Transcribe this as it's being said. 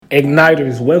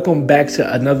Igniters, welcome back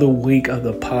to another week of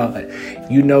the pod.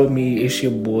 You know me, it's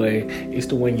your boy, it's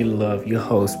the one you love, your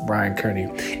host, Brian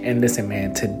Kearney. And listen,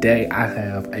 man, today I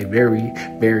have a very,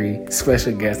 very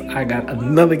special guest. I got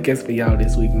another guest for y'all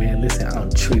this week, man. Listen, I'm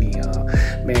treating y'all.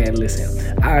 Man,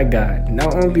 listen, I got,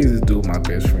 not only is this dude my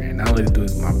best friend, not only this dude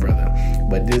is my brother,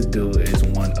 but this dude is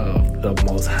one of the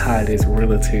most hottest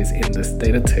realtors in the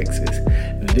state of Texas.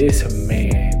 This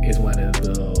man is one of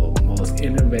the most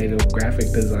innovative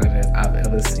graphic designers I've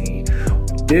ever seen.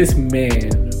 This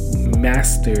man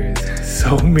masters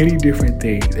so many different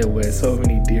things and wears so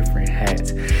many different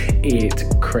hats. It's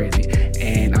crazy.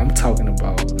 And I'm talking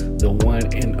about the one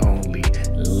and only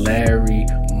Larry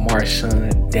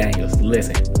Marshawn Daniels.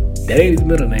 Listen, that ain't his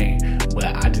middle name, but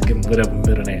I just give him whatever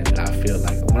middle name that I feel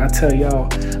like. When I tell y'all,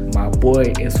 my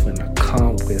boy is finna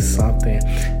come with something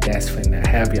that's finna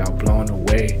have y'all blown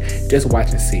away. Just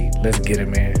watch and see. Let's get it,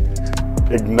 man.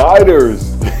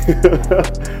 Igniters!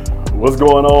 What's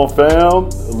going on, fam?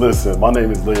 Listen, my name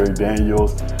is Larry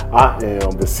Daniels. I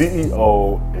am the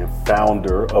CEO and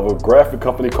founder of a graphic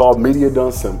company called Media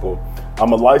Done Simple.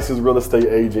 I'm a licensed real estate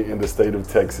agent in the state of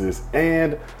Texas,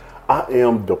 and I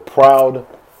am the proud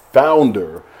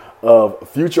founder of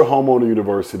Future Homeowner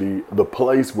University, the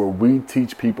place where we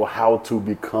teach people how to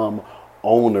become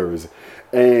owners.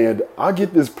 And I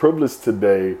get this privilege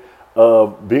today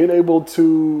of being able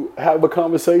to have a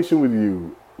conversation with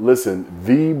you. Listen,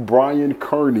 the Brian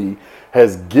Kearney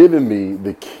has given me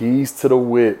the keys to the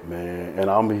whip, man. And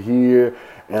I'm here,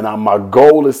 and my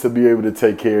goal is to be able to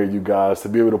take care of you guys, to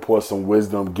be able to pour some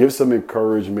wisdom, give some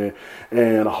encouragement,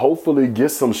 and hopefully get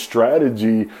some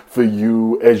strategy for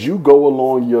you as you go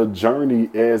along your journey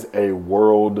as a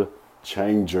world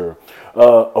changer.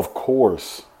 Of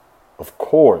course,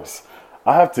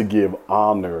 I have to give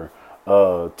honor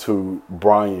to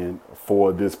Brian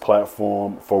for this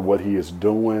platform, for what he is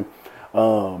doing.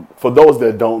 For those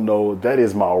that don't know, that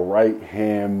is my right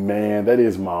hand man. That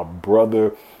is my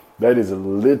brother. That is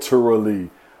literally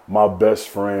my best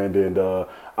friend. And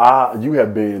you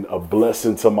have been a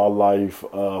blessing to my life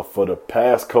for the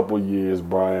past couple years,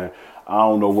 Brian. I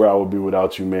don't know where I would be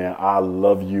without you, man. I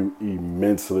love you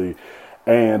immensely.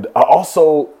 And I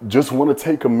also just want to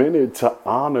take a minute to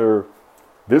honor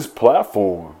this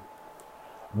platform.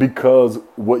 Because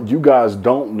what you guys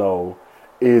don't know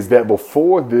is that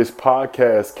before this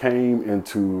podcast came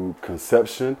into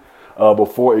conception,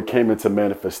 before it came into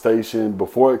manifestation,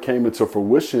 before it came into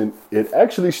fruition, it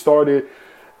actually started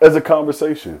as a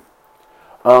conversation.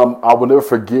 I will never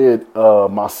forget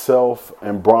myself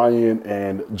and Brian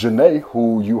and Janae,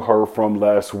 who you heard from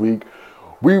last week.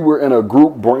 We were in a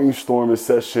group brainstorming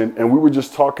session, and we were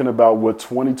just talking about what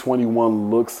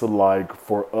 2021 looks like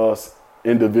for us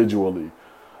individually.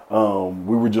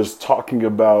 We were just talking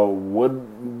about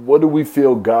what do we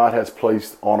feel God has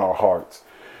placed on our hearts.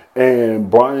 And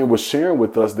Brian was sharing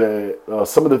with us that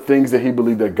some of the things that he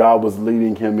believed that God was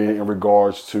leading him in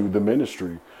regards to the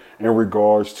ministry, in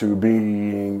regards to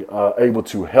being able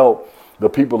to help the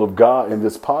people of God in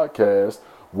this podcast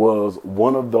was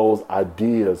one of those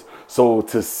ideas. So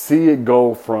to see it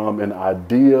go from an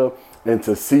idea and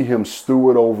to see him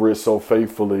steward over it so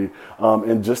faithfully,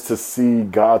 and just to see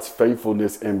God's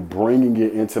faithfulness in bringing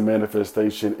it into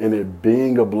manifestation and it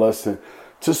being a blessing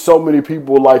to so many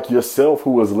people like yourself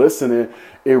who is listening,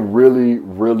 it really,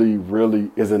 really,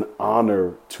 really is an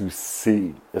honor to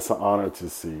see. It's an honor to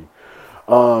see.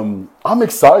 I'm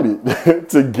excited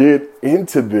to get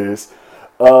into this.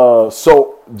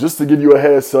 So just to give you a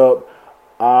heads up,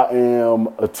 I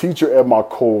am a teacher at my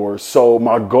core. So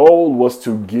my goal was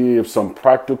to give some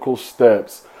practical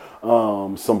steps,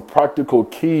 some practical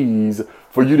keys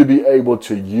for you to be able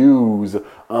to use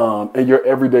in your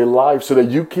everyday life so that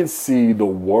you can see the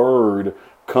word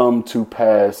come to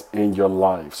pass in your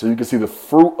life. So you can see the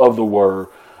fruit of the word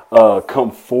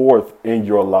come forth in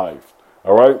your life.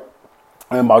 All right.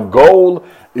 And my goal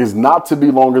is not to be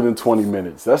longer than 20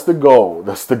 minutes. That's the goal.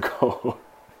 That's the goal.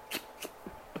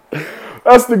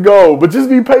 That's the goal. But just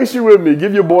be patient with me.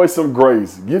 Give your boy some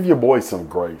grace. Give your boy some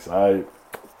grace. All right.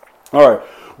 All right.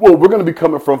 Well, we're going to be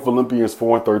coming from Philippians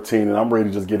 4:13, and I'm ready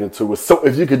to just get into it. So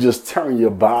if you could just turn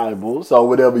your Bibles or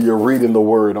whatever you're reading the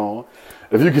word on,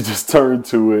 if you could just turn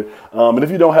to it. And if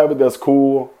you don't have it, that's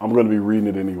cool. I'm going to be reading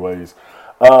it anyways.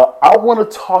 I want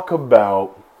to talk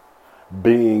about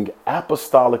being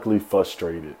apostolically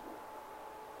frustrated.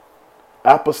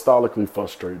 Apostolically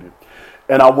frustrated.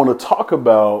 And I want to talk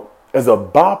about, as a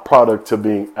byproduct to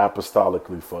being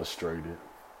apostolically frustrated,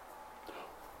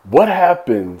 what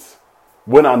happens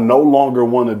when I no longer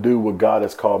want to do what God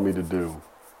has called me to do?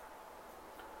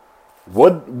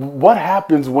 What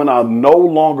happens when I no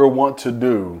longer want to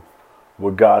do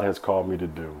what God has called me to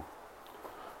do?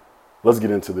 Let's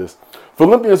get into this.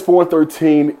 Philippians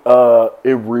 4:13,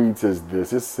 it reads as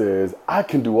this. It says, I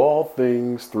can do all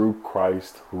things through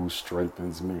Christ who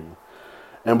strengthens me.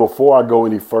 And before I go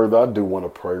any further, I do want to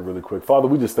pray really quick. Father,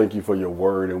 we just thank you for your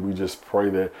word, and we just pray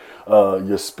that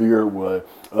your spirit would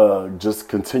just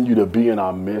continue to be in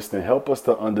our midst and help us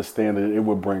to understand that it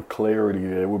would bring clarity,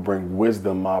 that it would bring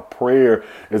wisdom. My prayer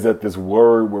is that this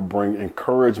word would bring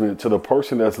encouragement to the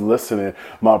person that's listening.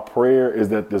 My prayer is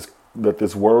that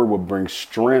this word would bring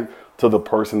strength to the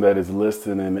person that is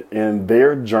listening in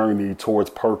their journey towards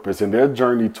purpose and their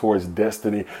journey towards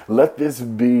destiny. Let this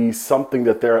be something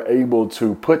that they're able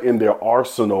to put in their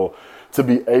arsenal to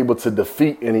be able to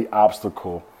defeat any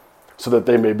obstacle so that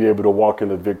they may be able to walk in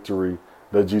the victory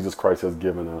that Jesus Christ has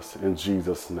given us. In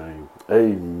Jesus' name,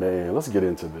 amen. Let's get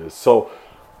into this. So,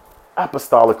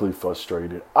 apostolically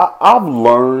frustrated. I've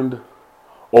learned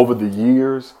over the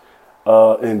years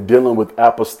in dealing with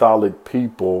apostolic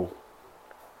people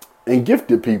and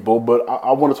gifted people, but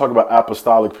I want to talk about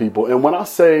apostolic people. And when I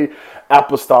say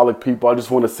apostolic people, I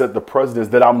just want to set the precedence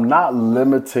that I'm not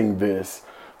limiting this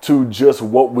to just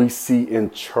what we see in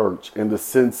church in the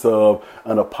sense of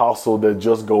an apostle that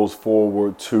just goes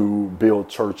forward to build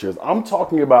churches. I'm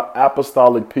talking about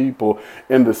apostolic people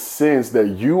in the sense that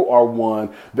you are one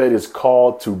that is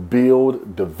called to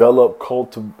build, develop,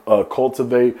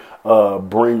 cultivate,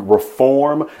 bring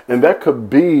reform. And that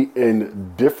could be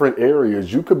in different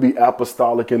areas. You could be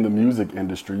apostolic in the music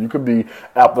industry. You could be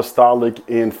apostolic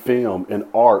in film and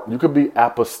art. You could be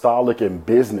apostolic in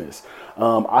business.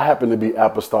 I happen to be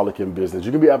apostolic in business.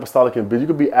 You can be apostolic in business.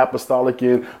 You can be apostolic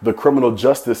in the criminal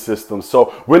justice system.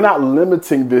 So we're not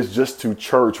limiting this just to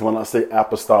church when I say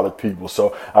apostolic people.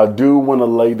 So I do want to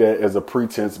lay that as a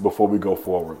pretense before we go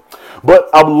forward. But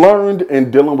I've learned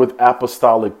in dealing with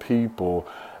apostolic people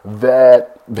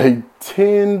that they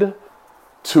tend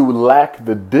to lack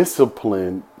the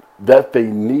discipline that they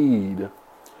need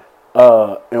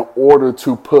in order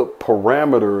to put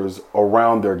parameters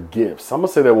around their gifts. I'm going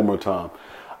to say that one more time.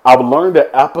 I've learned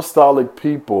that apostolic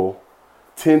people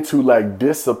tend to lack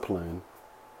discipline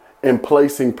in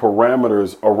placing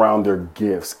parameters around their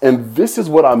gifts. And this is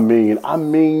what I mean. I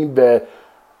mean that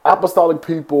apostolic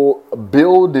people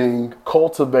building,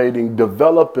 cultivating,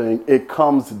 developing, it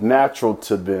comes natural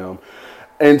to them.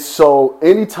 And so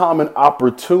anytime an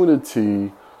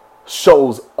opportunity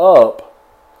shows up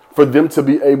for them to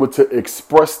be able to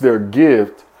express their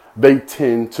gift, they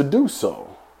tend to do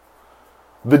so.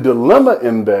 The dilemma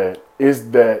in that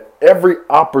is that every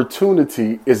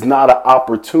opportunity is not an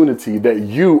opportunity that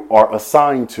you are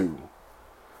assigned to.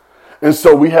 And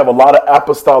so we have a lot of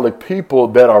apostolic people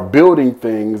that are building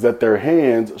things that their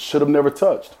hands should have never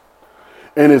touched.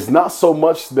 And it's not so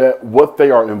much that what they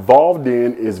are involved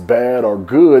in is bad or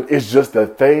good. It's just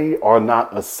that they are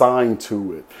not assigned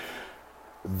to it.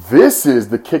 This is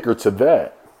the kicker to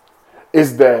that,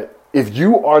 is that if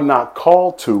you are not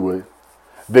called to it,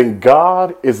 then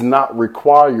God is not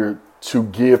required to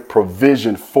give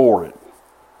provision for it.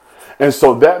 And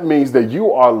so that means that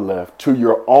you are left to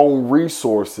your own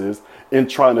resources in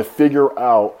trying to figure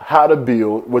out how to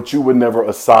build what you were never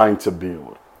assigned to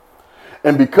build.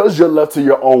 And because you're left to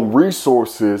your own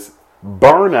resources,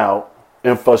 burnout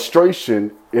and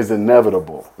frustration is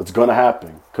inevitable. It's going to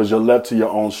happen because you're left to your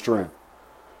own strength.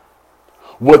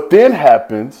 What then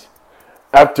happens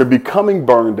after becoming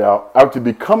burned out, after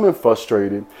becoming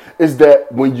frustrated, is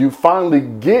that when you finally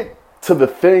get to the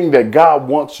thing that God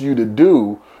wants you to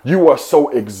do, you are so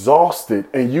exhausted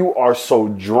and you are so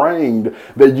drained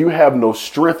that you have no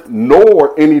strength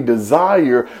nor any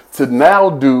desire to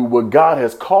now do what God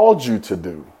has called you to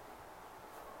do.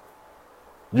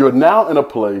 You're now in a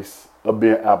place of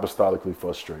being apostolically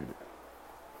frustrated.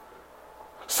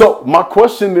 So my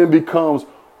question then becomes,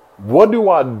 what do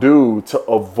I do to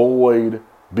avoid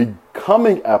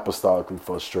becoming apostolically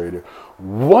frustrated?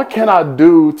 What can I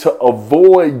do to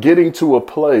avoid getting to a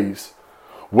place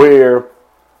where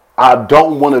I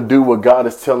don't want to do what God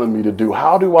is telling me to do?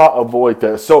 How do I avoid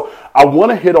that? So I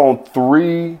want to hit on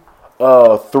three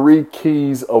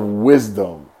keys of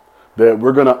wisdom that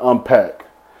we're going to unpack.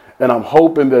 And I'm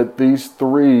hoping that these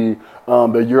three,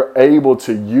 that you're able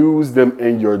to use them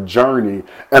in your journey.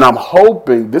 And I'm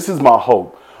hoping, this is my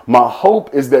hope. My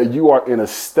hope is that you are in a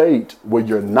state where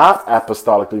you're not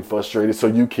apostolically frustrated, so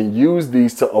you can use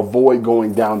these to avoid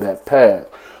going down that path.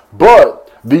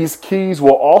 But these keys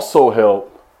will also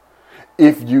help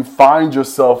if you find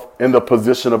yourself in the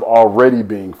position of already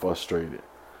being frustrated.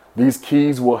 These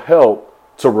keys will help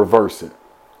to reverse it.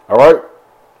 All right?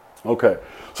 Okay.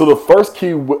 So the first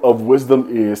key of wisdom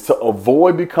is to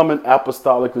avoid becoming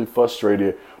apostolically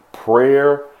frustrated.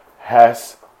 Prayer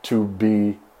has to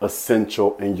be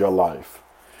essential in your life.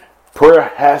 Prayer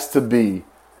has to be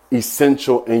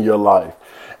essential in your life.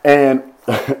 And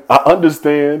I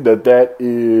understand that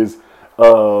is,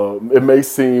 it may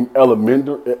seem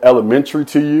elementary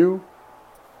to you,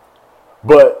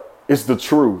 but it's the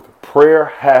truth. Prayer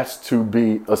has to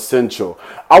be essential.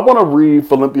 I want to read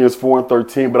Philippians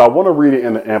 4:13, but I want to read it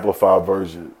in the Amplified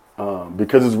version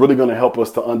because it's really going to help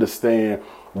us to understand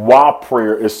why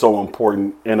prayer is so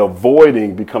important in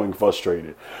avoiding becoming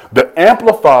frustrated. The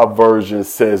Amplified version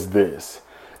says this.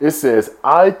 It says,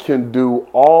 I can do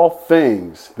all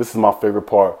things. This is my favorite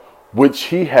part, which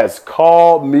he has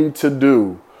called me to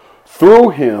do through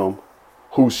him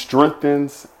who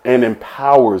strengthens and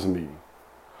empowers me.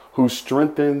 Who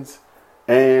strengthens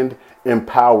and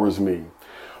empowers me.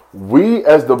 We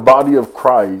as the body of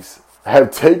Christ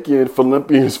have taken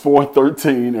Philippians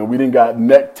 4:13 and we done got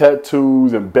neck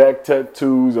tattoos and back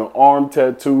tattoos and arm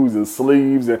tattoos and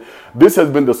sleeves. And this has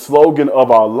been the slogan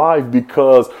of our life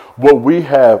because what we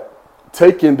have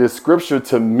taken this scripture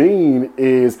to mean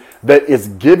is that it's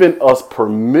given us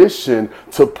permission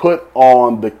to put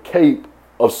on the cape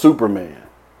of Superman.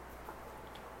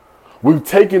 We've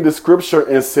taken the scripture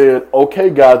and said,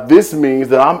 okay, God, this means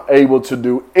that I'm able to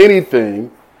do anything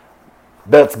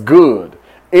that's good.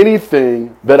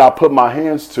 Anything that I put my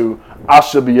hands to, I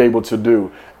should be able to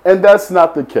do. And that's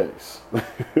not the case.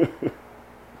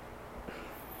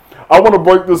 I want to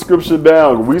break the scripture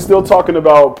down. We're still talking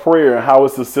about prayer and how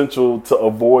it's essential to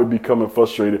avoid becoming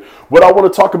frustrated. What I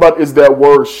want to talk about is that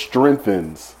word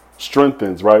strengthens.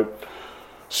 Strengthens, right?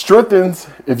 Strengthens,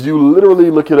 if you literally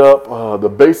look it up, the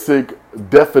basic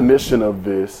definition of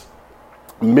this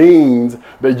means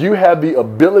that you have the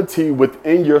ability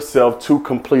within yourself to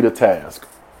complete a task.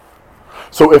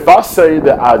 So if I say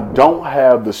that I don't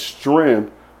have the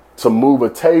strength to move a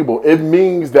table, it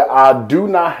means that I do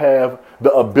not have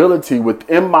the ability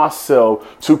within myself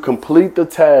to complete the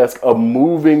task of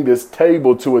moving this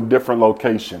table to a different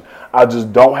location. I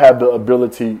just don't have the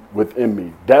ability within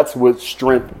me. That's what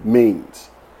strength means.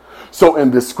 So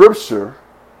in this scripture,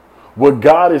 what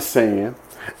God is saying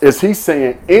is he's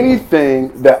saying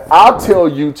anything that I tell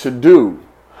you to do,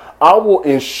 I will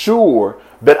ensure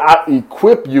that I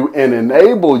equip you and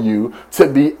enable you to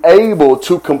be able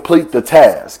to complete the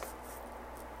task.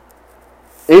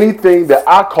 Anything that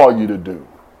I call you to do,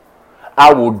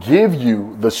 I will give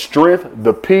you the strength,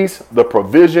 the peace, the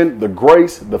provision, the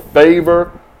grace, the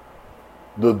favor,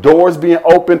 the doors being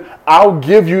open. I'll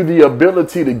give you the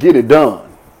ability to get it done.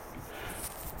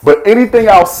 But anything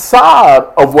outside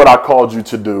of what I called you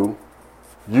to do,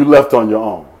 you left on your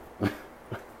own.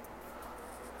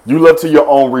 You left to your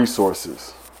own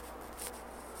resources.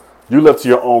 You left to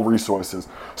your own resources.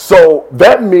 So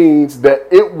that means that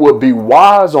it would be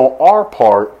wise on our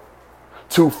part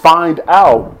to find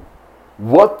out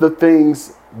what the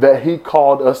things that he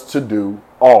called us to do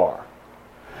are.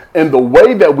 And the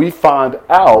way that we find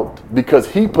out,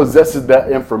 because he possesses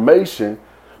that information,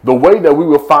 the way that we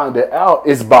will find it out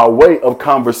is by way of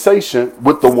conversation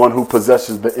with the one who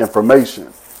possesses the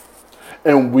information.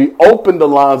 And we open the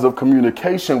lines of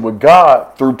communication with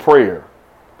God through prayer.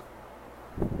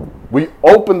 We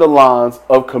open the lines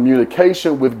of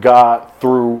communication with God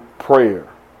through prayer.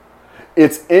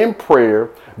 It's in prayer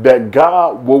that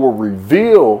God will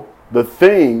reveal the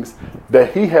things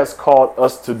that he has called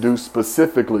us to do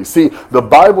specifically. See, the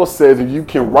Bible says, and you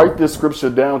can write this scripture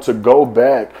down to go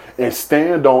back and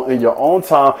stand on in your own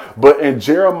time. But in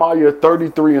Jeremiah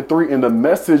 33:3 in the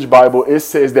Message Bible, it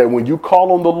says that when you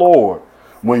call on the Lord,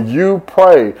 when you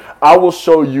pray, I will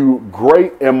show you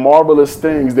great and marvelous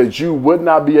things that you would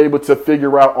not be able to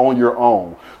figure out on your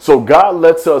own. So God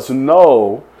lets us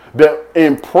know that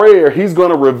in prayer, he's going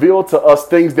to reveal to us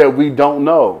things that we don't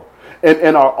know. And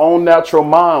in our own natural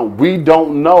mind, we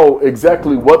don't know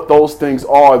exactly what those things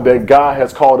are that God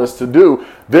has called us to do.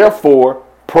 Therefore,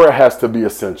 prayer has to be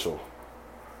essential.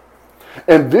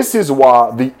 And this is why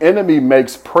the enemy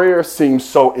makes prayer seem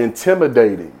so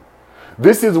intimidating.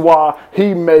 This is why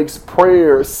he makes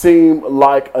prayer seem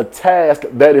like a task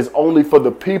that is only for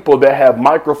the people that have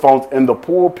microphones in the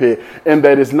pulpit, and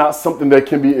that is not something that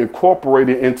can be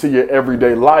incorporated into your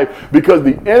everyday life, because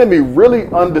the enemy really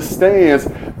understands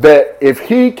that if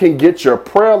he can get your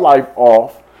prayer life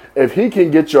off, if he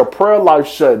can get your prayer life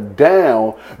shut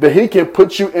down, that he can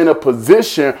put you in a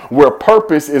position where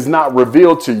purpose is not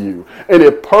revealed to you. And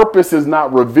if purpose is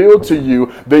not revealed to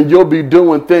you, then you'll be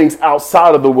doing things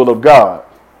outside of the will of God.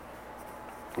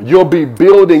 You'll be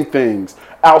building things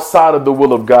outside of the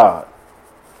will of God.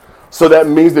 So that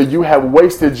means that you have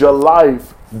wasted your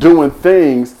life doing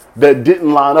things that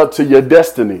didn't line up to your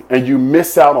destiny and you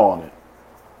miss out on it.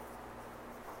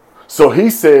 So he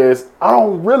says, I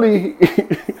don't really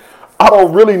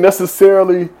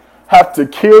necessarily have to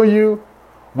kill you.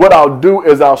 What I'll do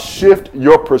is I'll shift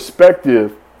your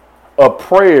perspective of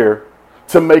prayer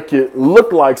to make it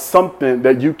look like something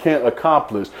that you can't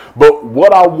accomplish. But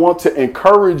what I want to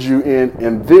encourage you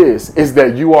in this is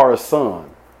that you are a son,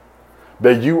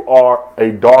 that you are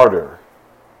a daughter.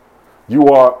 You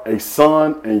are a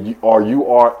son and you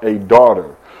are a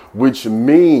daughter, which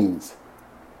means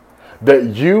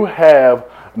that you have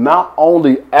not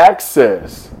only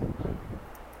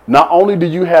do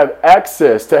you have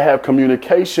access to have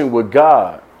communication with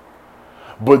God,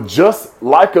 but just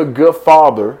like a good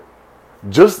father,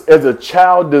 just as a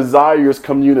child desires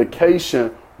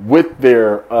communication with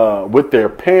their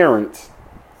parents,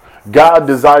 God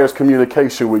desires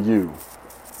communication with you.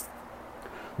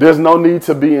 There's no need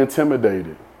to be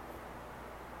intimidated.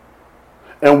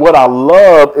 And what I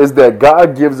love is that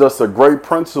God gives us a great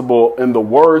principle in the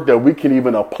word that we can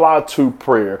even apply to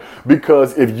prayer.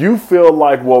 Because if you feel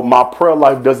like, well, my prayer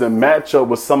life doesn't match up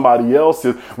with somebody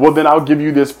else's, well, then I'll give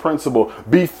you this principle.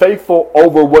 Be faithful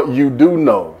over what you do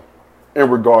know in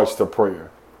regards to prayer.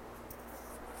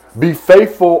 Be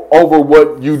faithful over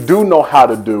what you do know how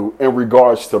to do in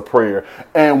regards to prayer.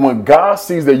 And when God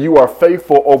sees that you are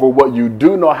faithful over what you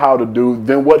do know how to do,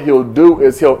 then what he'll do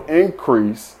is he'll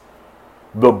increase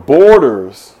the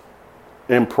borders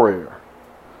in prayer.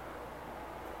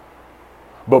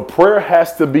 But prayer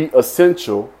has to be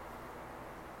essential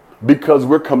because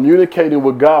we're communicating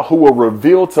with God, who will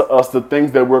reveal to us the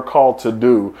things that we're called to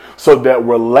do, so that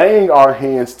we're laying our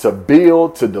hands to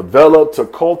build, to develop, to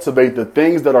cultivate the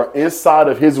things that are inside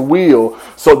of his will,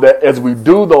 so that as we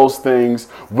do those things,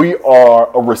 we are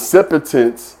a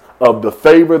recipients of the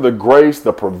favor, the grace,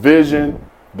 the provision,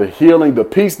 the healing, the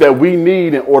peace that we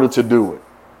need in order to do it.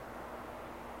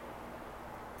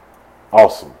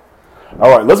 Awesome.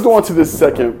 All right, let's go on to this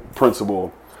second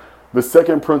principle. The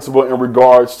second principle in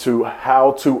regards to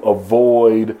how to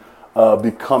avoid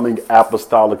becoming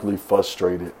apostolically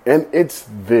frustrated. And it's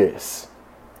this.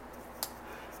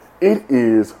 It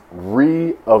is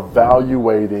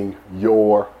reevaluating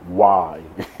your why.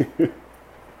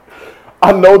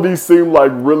 I know these seem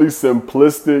like really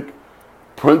simplistic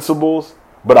principles,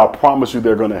 but I promise you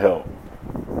they're going to help.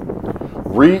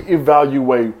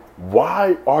 Reevaluate,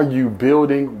 why are you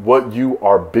building what you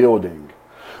are building?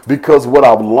 Because what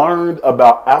I've learned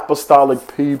about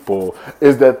apostolic people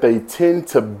is that they tend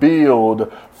to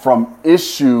build from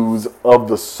issues of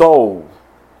the soul.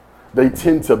 They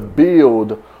tend to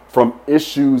build from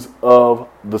issues of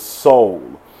the soul.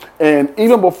 And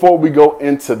even before we go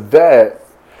into that,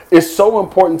 it's so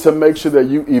important to make sure that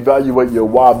you evaluate your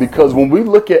why, because when we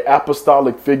look at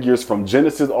apostolic figures from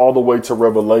Genesis all the way to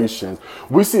Revelation,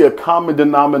 we see a common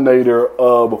denominator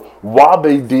of why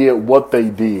they did what they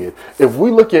did. If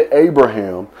we look at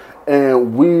Abraham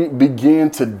and we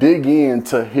begin to dig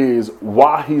into his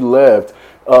why he left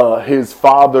his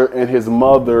father and his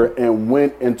mother and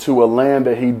went into a land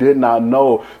that he did not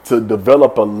know to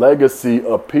develop a legacy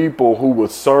of people who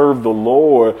would serve the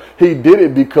Lord, he did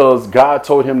it because God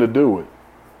told him to do it.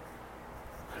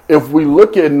 If we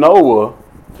look at Noah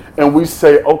and we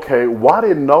say, okay, why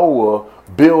did Noah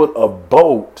build a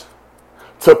boat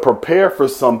to prepare for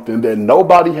something that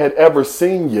nobody had ever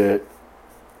seen yet?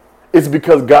 It's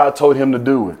because God told him to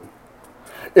do it.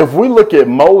 If we look at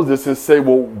Moses and say,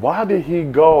 well, why did he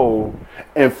go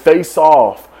and face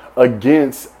off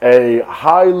against a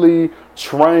highly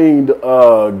trained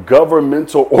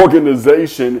governmental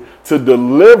organization to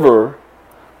deliver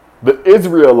the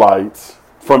Israelites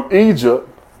from Egypt?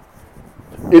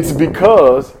 It's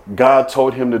because God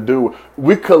told him to do it.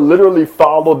 We could literally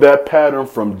follow that pattern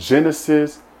from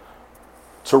Genesis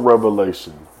to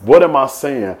Revelation. What am I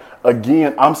saying?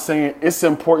 Again, I'm saying it's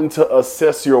important to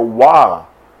assess your why.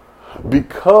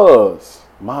 Because,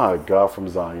 my God from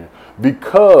Zion,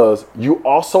 because you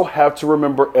also have to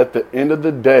remember at the end of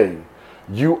the day,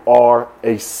 you are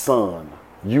a son,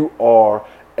 you are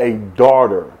a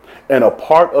daughter. And a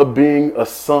part of being a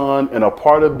son and a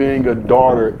part of being a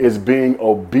daughter is being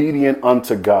obedient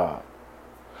unto God.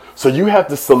 So you have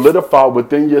to solidify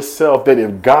within yourself that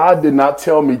if God did not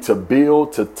tell me to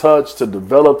build, to touch, to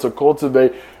develop, to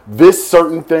cultivate this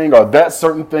certain thing or that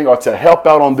certain thing, or to help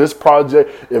out on this project,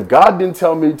 if God didn't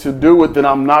tell me to do it, then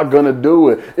I'm not going to do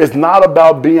it. It's not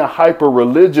about being hyper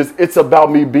religious. It's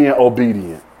about me being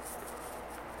obedient.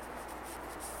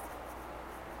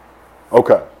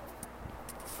 Okay.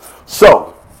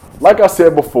 So, like I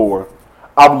said before,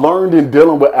 I've learned in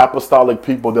dealing with apostolic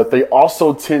people that they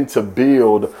also tend to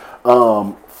build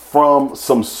from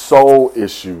some soul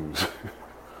issues.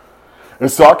 And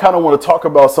so I kind of want to talk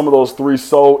about some of those 3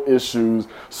 soul issues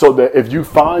so that if you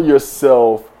find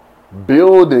yourself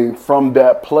building from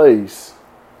that place,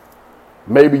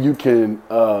 maybe you can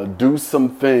do some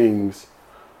things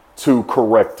to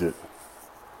correct it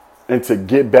and to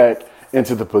get back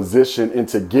into the position and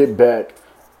to get back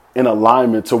in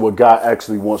alignment to what God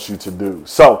actually wants you to do.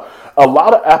 So a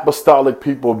lot of apostolic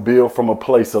people build from a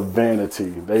place of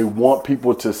vanity. They want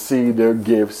people to see their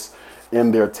gifts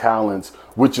and their talents,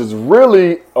 which is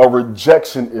really a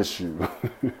rejection issue.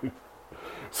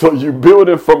 So you build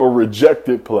it from a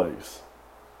rejected place.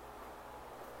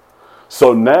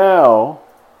 So now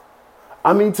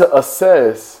I need to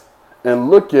assess and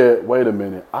look at, wait a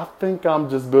minute, I think I'm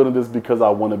just building this because I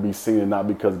want to be seen and not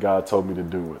because God told me to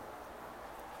do it.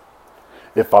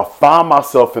 If I find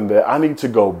myself in that, I need to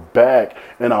go back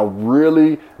and I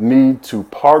really need to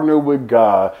partner with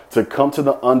God to come to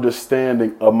the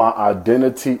understanding of my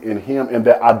identity in Him and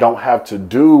that I don't have to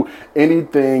do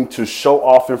anything to show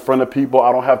off in front of people.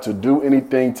 I don't have to do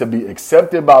anything to be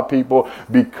accepted by people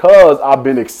because I've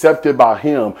been accepted by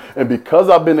Him. And because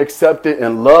I've been accepted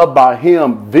and loved by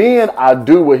Him, then I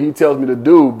do what He tells me to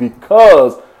do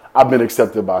because I've been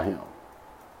accepted by Him.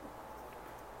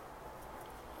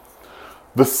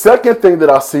 The second thing that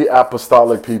I see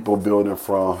apostolic people building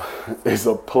from is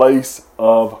a place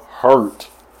of hurt.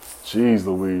 Jeez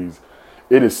Louise.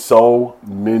 It is so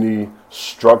many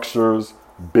structures,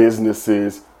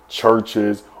 businesses,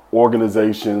 churches,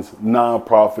 organizations,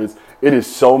 nonprofits. It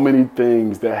is so many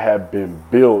things that have been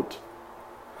built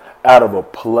out of a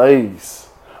place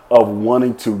of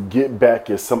wanting to get back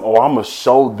at I'm going to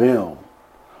show them.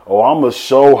 I'm going to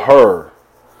show her.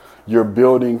 You're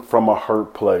building from a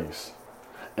hurt place.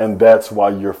 And that's why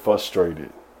you're frustrated.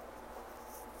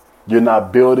 You're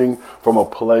not building from a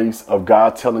place of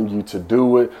God telling you to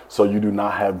do it, so you do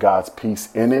not have God's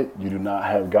peace in it. You do not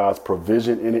have God's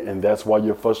provision in it, and that's why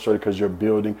you're frustrated, because you're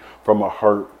building from a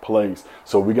hurt place.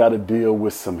 So we got to deal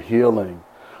with some healing.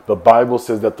 The Bible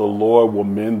says that the Lord will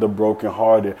mend the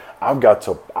brokenhearted. I've got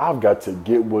to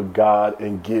get with God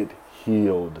and get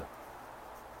healed.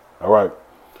 All right.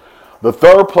 The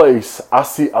third place I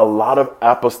see a lot of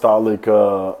apostolic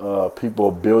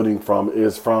people building from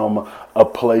is from a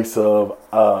place of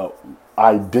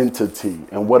identity.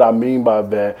 And what I mean by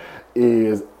that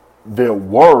is their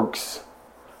works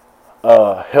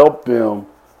help them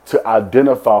to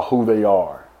identify who they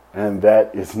are. And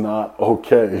that is not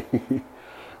okay.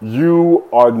 You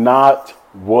are not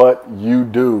what you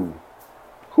do.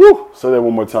 Whew, say that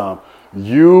one more time.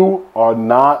 You are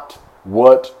not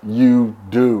what you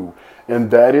do.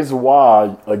 And that is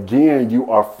why, again, you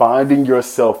are finding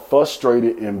yourself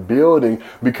frustrated in building,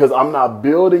 because I'm not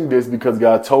building this because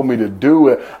God told me to do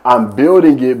it. I'm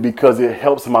building it because it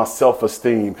helps my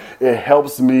self-esteem. It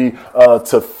helps me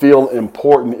to feel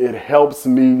important. It helps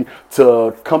me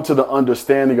to come to the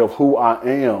understanding of who I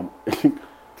am.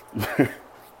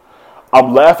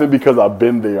 I'm laughing because I've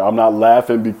been there. I'm not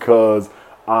laughing because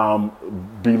I'm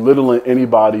belittling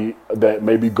anybody that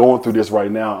may be going through this right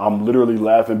now. I'm literally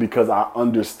laughing because I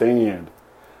understand.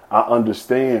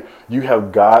 You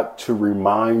have got to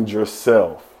remind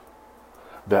yourself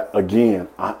that, again,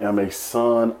 I am a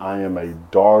son, I am a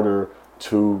daughter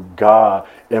to God,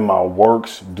 and my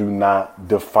works do not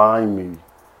define me.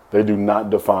 They do not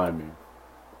define me.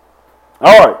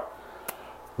 All right.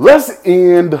 Let's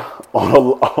end on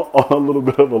a little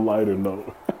bit of a lighter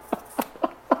note.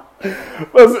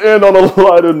 Let's end on a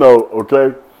lighter note,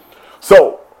 okay?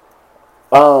 So,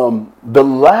 the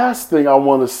last thing I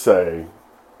want to say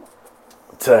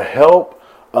to help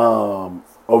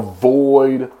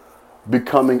avoid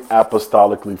becoming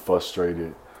apostolically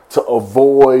frustrated, to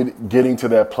avoid getting to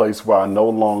that place where I no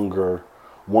longer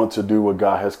want to do what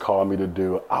God has called me to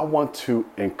do, I want to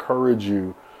encourage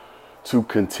you to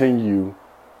continue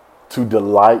to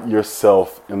delight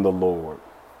yourself in the Lord.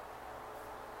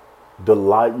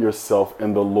 Delight yourself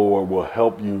in the Lord will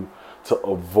help you to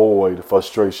avoid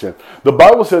frustration. The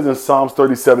Bible says in Psalms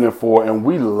 37:4, and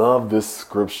we love this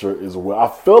scripture as well. I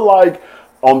feel like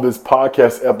on this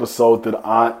podcast episode that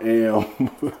I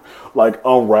am like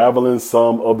unraveling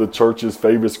some of the church's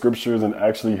favorite scriptures and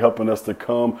actually helping us to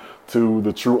come to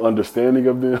the true understanding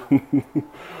of them.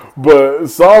 But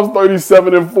Psalms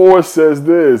 37:4 says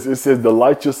this. It says,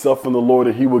 delight yourself in the Lord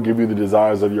and He will give you the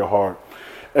desires of your heart.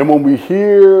 And when we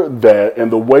hear that, and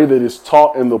the way that it's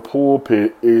taught in the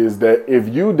pulpit is that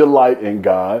if you delight in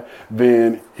God,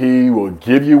 then He will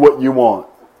give you what you want.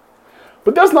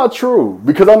 But that's not true,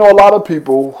 because I know a lot of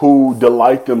people who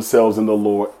delight themselves in the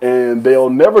Lord and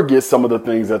they'll never get some of the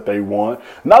things that they want,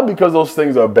 not because those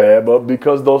things are bad, but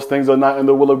because those things are not in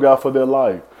the will of God for their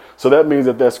life. So that means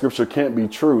that scripture can't be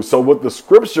true. So what the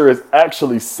scripture is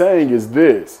actually saying is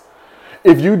this: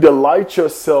 if you delight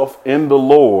yourself in the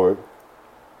Lord,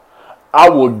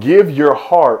 I will give your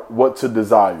heart what to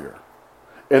desire.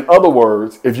 In other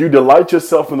words, if you delight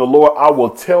yourself in the Lord, I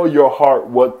will tell your heart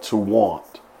what to want.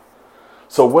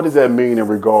 So what does that mean in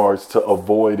regards to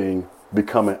avoiding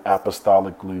becoming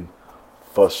apostolically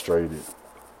frustrated?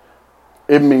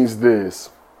 It means this: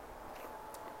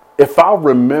 if I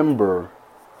remember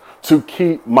to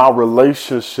keep my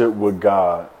relationship with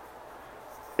God,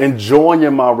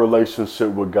 enjoying my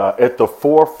relationship with God at the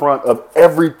forefront of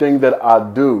everything that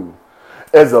I do,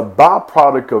 as a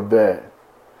byproduct of that,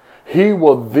 He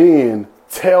will then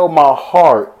tell my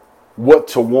heart what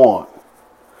to want.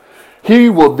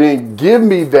 He will then give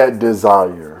me that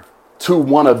desire to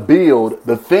want to build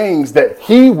the things that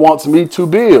He wants me to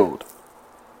build.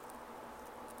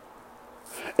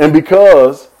 And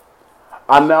because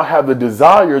I now have the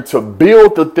desire to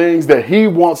build the things that He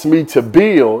wants me to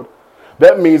build,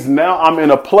 that means now I'm in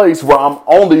a place where I'm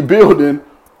only building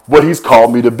what He's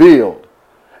called me to build.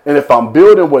 And if I'm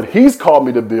building what He's called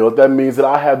me to build, that means that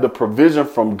I have the provision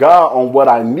from God on what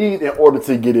I need in order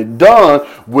to get it done,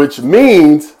 which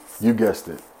means, you guessed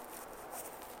it,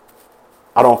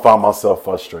 I don't find myself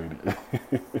frustrated.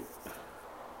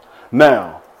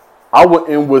 Now, I will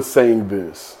end with saying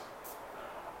this.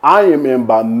 I am in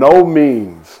by no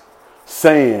means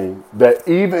saying that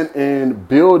even in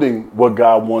building what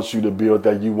God wants you to build,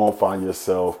 that you won't find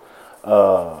yourself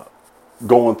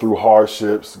going through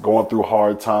hardships, going through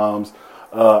hard times.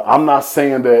 I'm not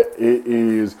saying that it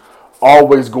is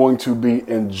always going to be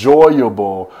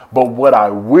enjoyable, but what I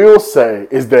will say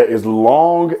is that as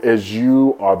long as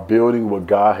you are building what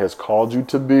God has called you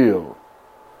to build,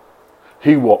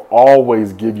 He will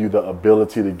always give you the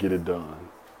ability to get it done.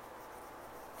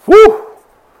 Whew!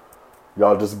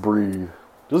 Y'all just breathe.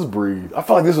 Just breathe. I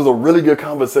feel like this was a really good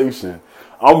conversation.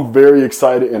 I'm very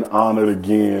excited and honored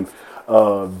again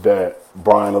that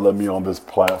Brian let me on this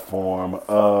platform.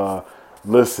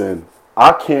 Listen,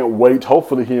 I can't wait.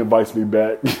 Hopefully he invites me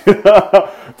back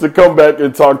to come back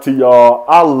and talk to y'all.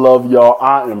 I love y'all.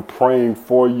 I am praying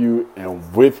for you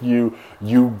and with you.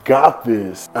 You got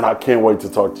this. And I can't wait to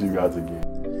talk to you guys again.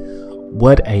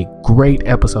 What a great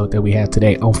episode that we had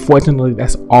today. Unfortunately,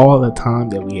 that's all the time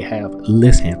that we have.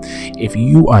 Listen, if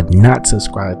you are not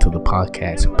subscribed to the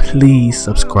podcast, please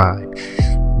subscribe.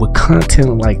 With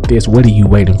content like this, what are you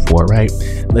waiting for, right?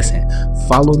 Listen,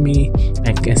 follow me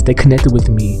and stay connected with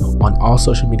me on all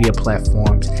social media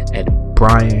platforms at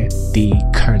Brian D.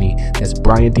 Kearney. That's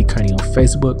Brian D. Kearney on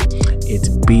Facebook. It's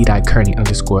B.Kearney_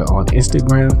 on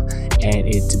Instagram. And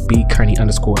it's B.Kearney_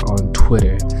 on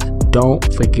Twitter. Don't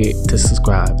forget to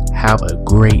subscribe. Have a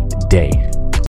great day.